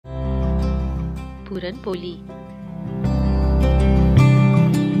Puran Poli.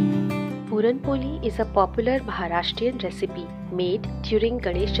 Puran Poli is a popular Maharashtrian recipe made during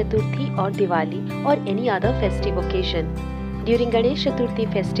Ganesh Chaturthi or Diwali or any other festive occasion. During Ganesh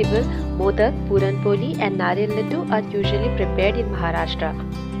Chaturthi festival, modak, Puran Poli and nariyal laddu are usually prepared in Maharashtra.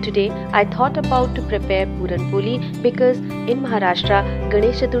 Today, I thought about to prepare Puran Poli because in Maharashtra,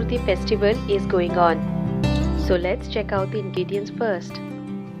 Ganesh Chaturthi festival is going on. So let's check out the ingredients first.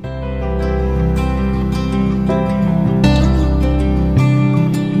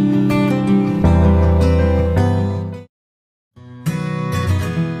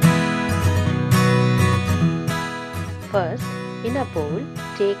 First, in a bowl,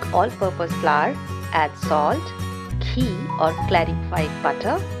 take all-purpose flour, add salt, ghee or clarified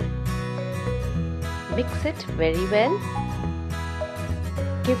butter. Mix it very well.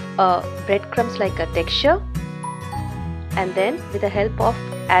 Give a breadcrumbs like a texture. And then with the help of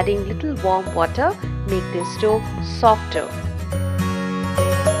adding little warm water, make this dough softer.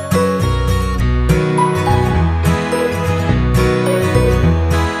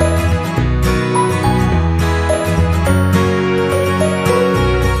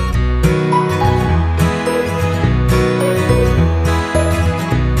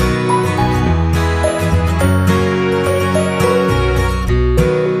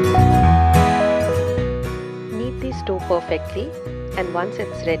 Dough perfectly, and once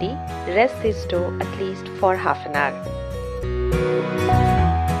it's ready, rest this dough at least for half an hour.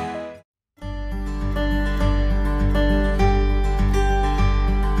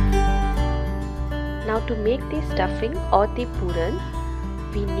 Now to make the stuffing or the Puran,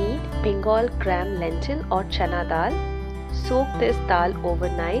 we need Bengal Gram Lentil or Chana dal. Soak this dal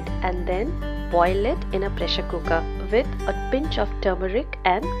overnight and then boil it in a pressure cooker with a pinch of turmeric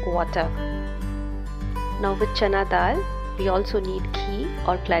and water. Now with Chana dal, we also need ghee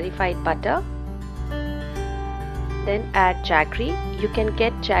or clarified butter. Then add Jaggery. You can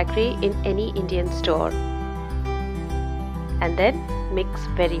get Jaggery in any Indian store. And then mix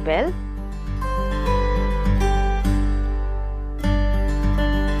very well.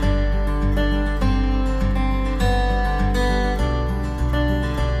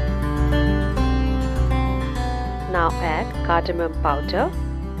 Now add cardamom powder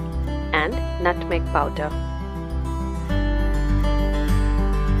and nutmeg powder.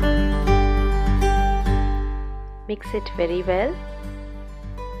 Mix it very well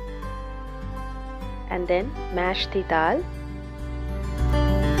and then mash the dal.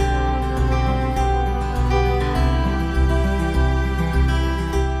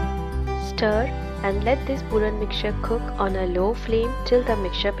 Stir and let this Puran mixture cook on a low flame till the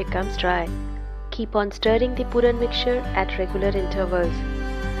mixture becomes dry. Keep on stirring the Puran mixture at regular intervals.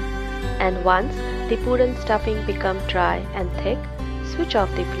 And once the Puran stuffing becomes dry and thick, switch off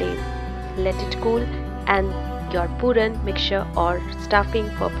the flame. Let it cool and your Puran mixture or stuffing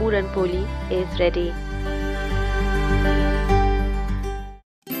for Puran Poli is ready.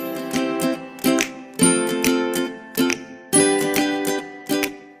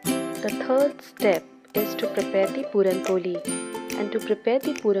 The third step is to prepare the Puran Poli. And to prepare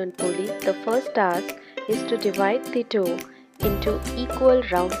the Puran Poli, the first task is to divide the dough into equal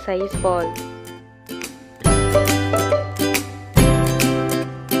round size balls.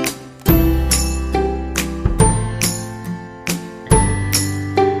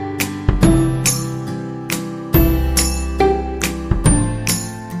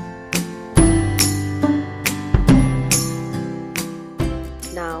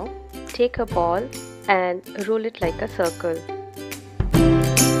 Now take a ball and roll it like a circle.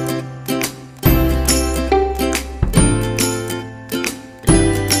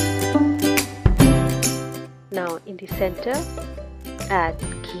 Now in the center, add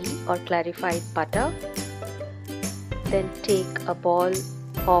ghee or clarified butter. Then take a ball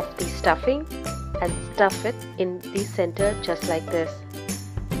of the stuffing and stuff it in the center just like this.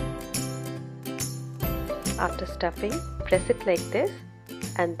 After stuffing, press it like this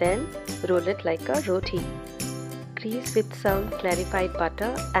and then roll it like a roti. Grease with some clarified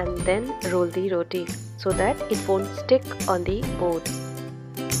butter and then roll the roti so that it won't stick on the board.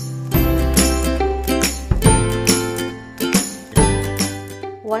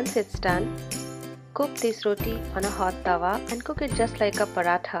 Once it's done, cook this roti on a hot tawa and cook it just like a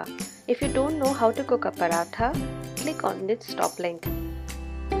paratha. If you don't know how to cook a paratha, click on its top link.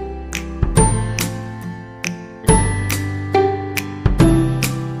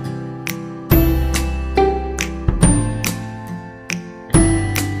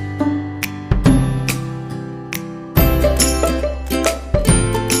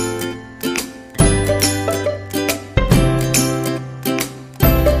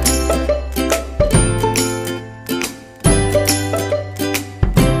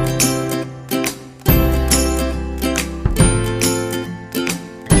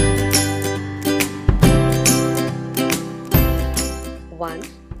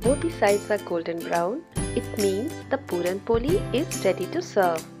 Both the sides are golden brown. It means the Puran Poli is ready to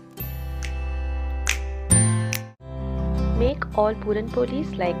serve. Make all Puran Polis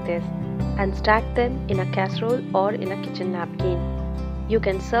like this and stack them in a casserole or in a kitchen napkin. You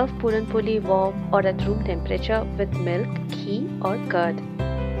can serve Puran Poli warm or at room temperature with milk, ghee or curd.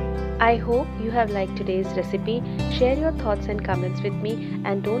 I hope you have liked today's recipe. Share your thoughts and comments with me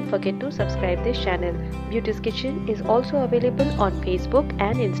and don't forget to subscribe this channel. Beauty's Kitchen is also available on Facebook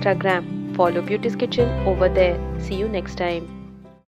and Instagram. Follow Beauty's Kitchen over there. See you next time.